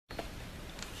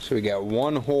So we got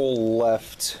one hole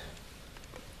left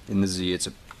in the Z. It's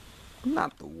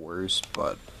not the worst,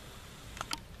 but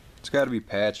it's got to be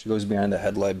patched. It goes behind the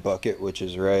headlight bucket, which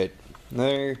is right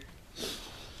there.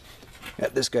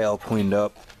 Got this guy all cleaned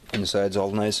up. Inside's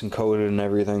all nice and coated and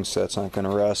everything, so that's not going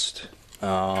to rust.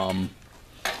 But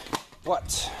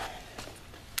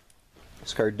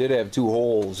this car did have 2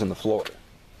 holes in the floor.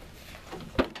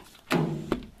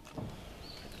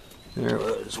 There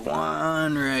was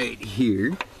one right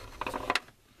here,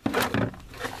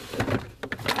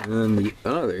 and then the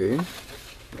other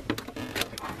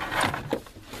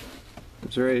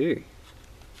is right here.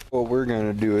 What we're going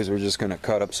to do is we're just going to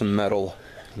cut up some metal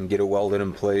and get it welded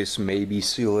in place, maybe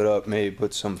seal it up, maybe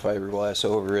put some fiberglass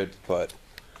over it, but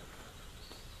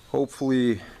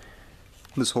hopefully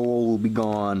this hole will be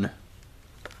gone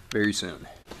very soon.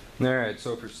 Alright,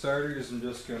 so for starters I'm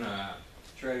just going to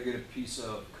try to get a piece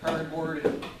of cardboard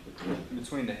in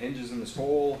between the hinges in this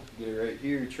hole, get it right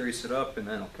here, trace it up, and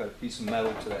then I'll cut a piece of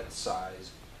metal to that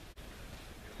size.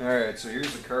 Alright, so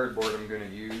here's the cardboard I'm going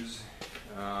to use.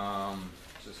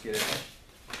 Just get it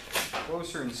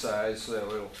closer in size so that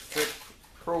it'll fit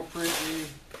appropriately.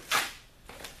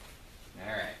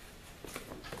 Alright.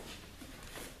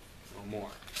 No more.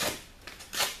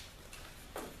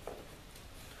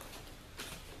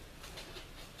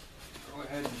 Go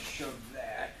ahead and shove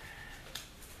that.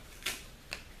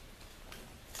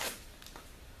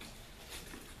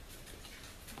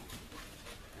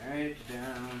 Right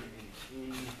down and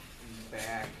in and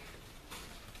back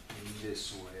and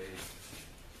this way.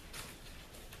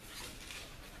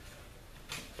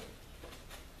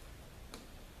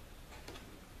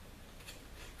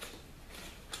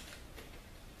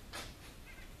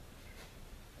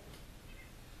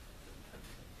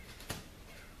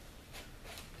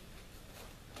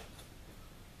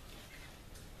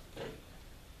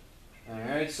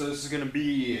 Alright, so this is going to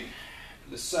be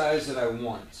the size that I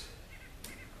want.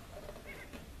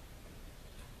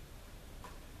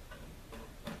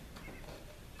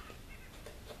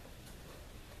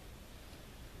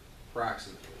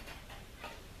 Approximately.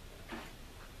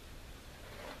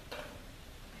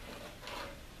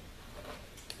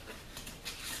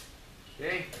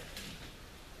 Okay.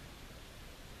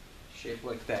 Shape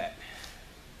like that.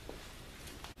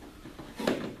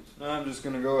 Now I'm just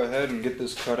going to go ahead and get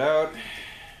this cut out.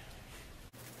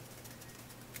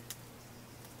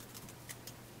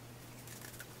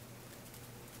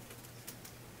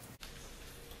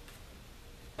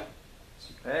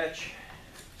 Some patch.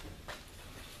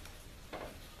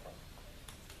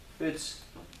 Fits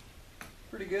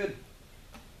pretty good.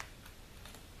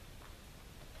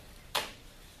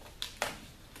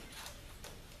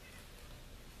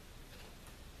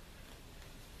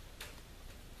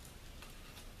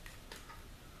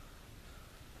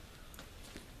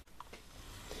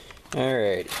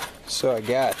 Alright, so I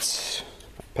got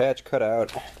my patch cut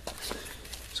out.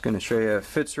 Just going to show you it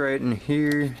fits right in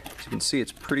here. As you can see,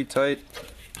 it's pretty tight.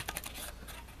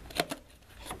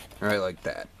 Right like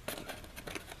that.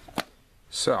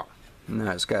 So, now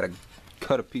I just got to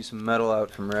cut a piece of metal out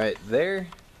from right there.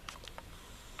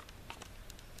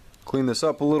 Clean this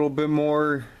up a little bit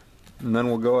more, and then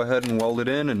we'll go ahead and weld it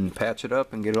in and patch it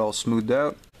up and get it all smoothed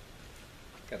out.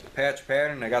 Got the patch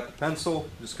pattern, I got the pencil.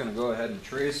 Just going to go ahead and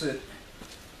trace it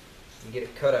and get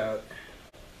it cut out.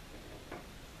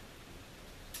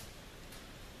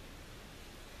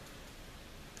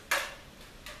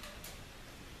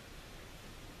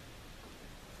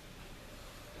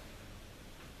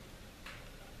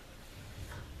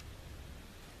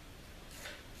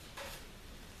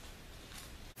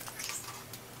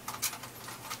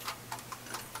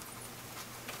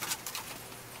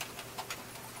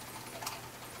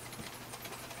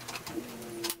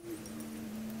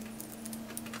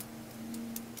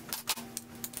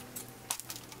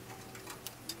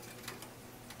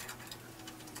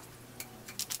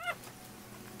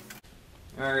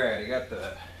 Alright, I got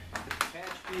the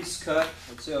patch piece cut.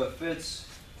 Let's see how it fits.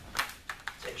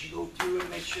 As you go through and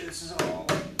make sure this is all.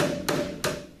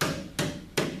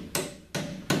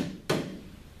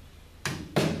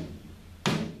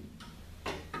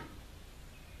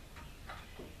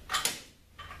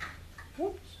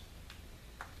 Whoops.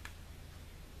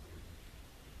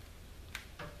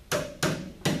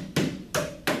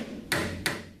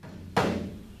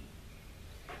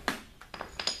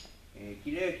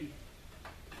 Okie dokie.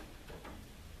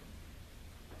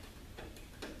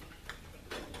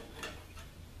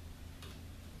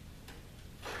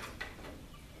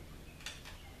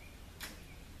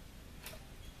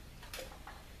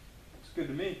 Good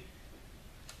to me.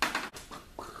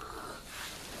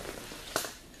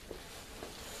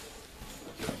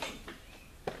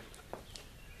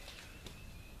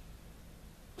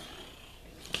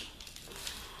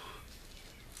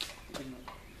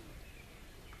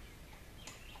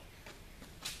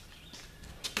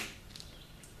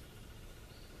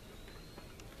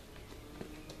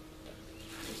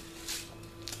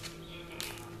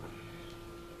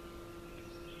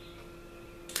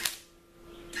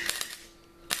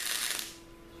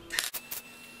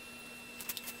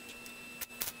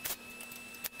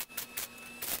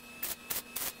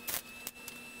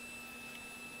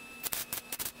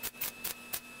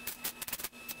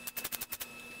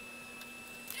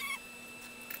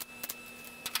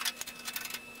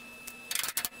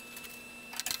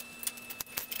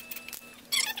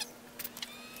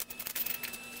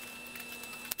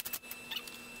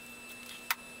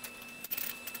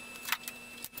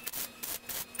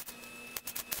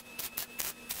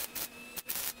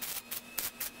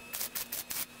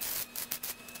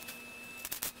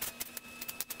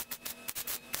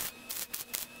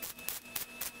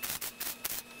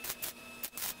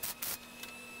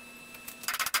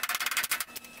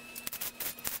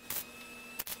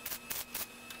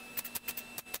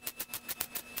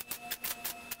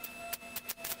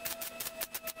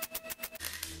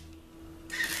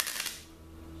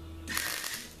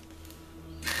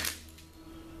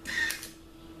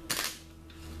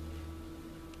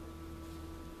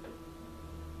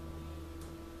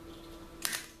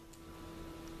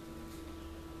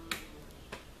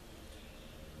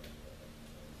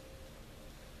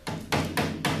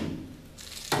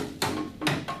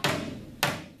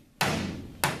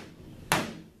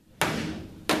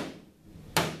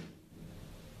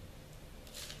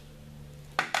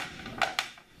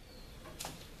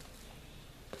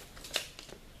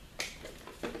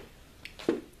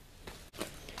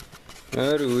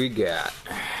 What do we got?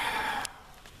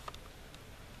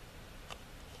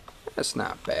 That's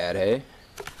not bad, hey?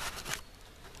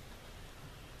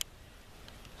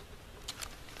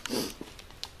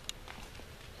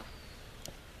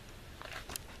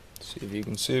 See if you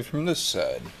can see it from this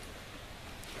side.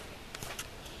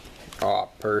 Oh,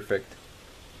 perfect.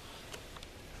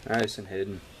 Nice and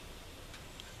hidden.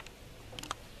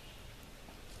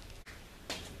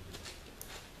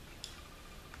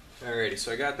 Alrighty,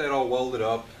 so I got that all welded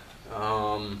up.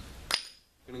 Gonna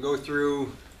go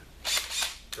through,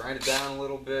 grind it down a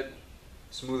little bit,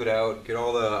 smooth it out, get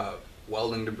all the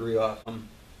welding debris off.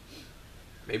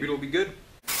 Maybe it'll be good.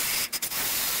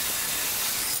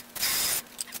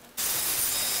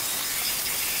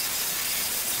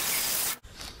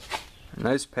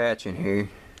 Nice patch in here.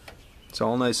 It's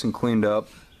all nice and cleaned up.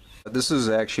 This is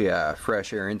actually a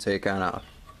fresh air intake on a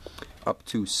up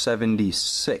to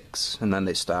 76, and then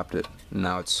they stopped it.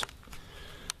 Now it's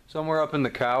somewhere up in the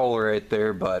cowl right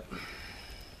there, but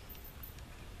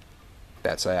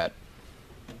that's that.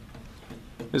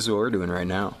 This is what we're doing right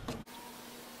now.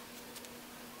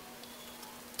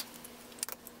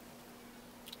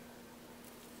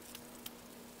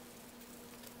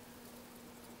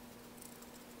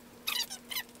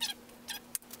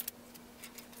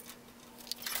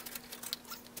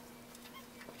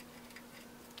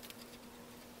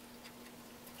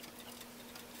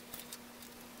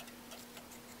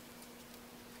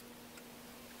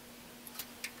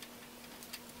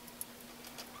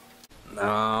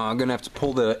 I'm gonna have to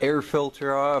pull the air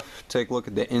filter off, take a look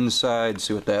at the inside,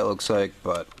 see what that looks like,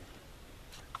 but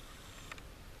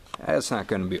that's not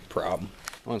gonna be a problem.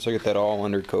 Once I get that all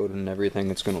undercoated and everything,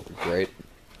 it's gonna look great.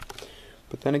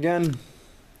 But then again,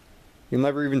 you'll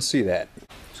never even see that.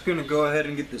 Just gonna go ahead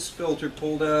and get this filter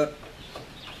pulled out.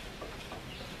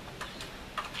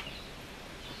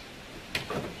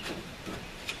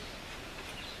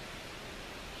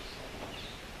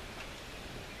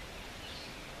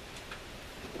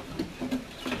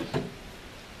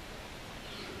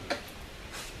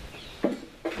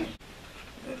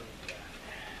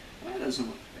 Doesn't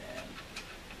look bad.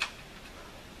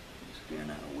 Just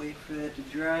gonna wait for that to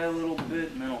dry a little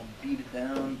bit and then I'll beat it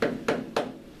down.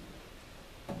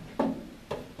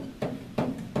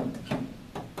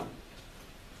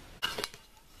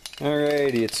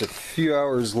 Alrighty, it's a few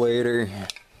hours later.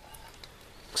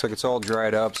 Looks like it's all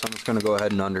dried up, so I'm just gonna go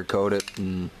ahead and undercoat it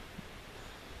and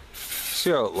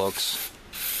see how it looks.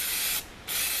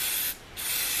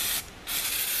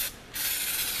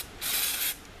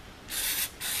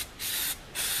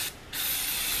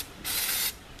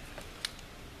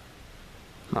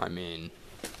 I mean,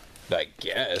 I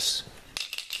guess.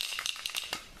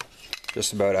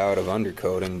 Just about out of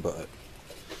undercoating, but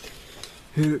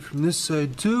hit it from this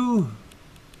side too.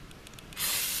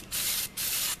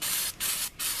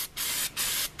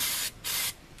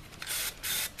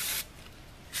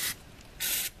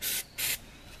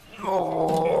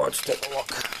 Oh, let's take a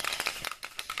look.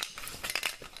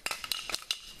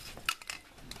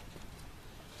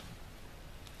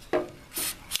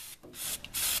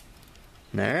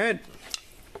 Alright,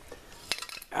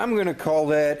 I'm gonna call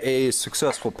that a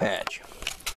successful patch.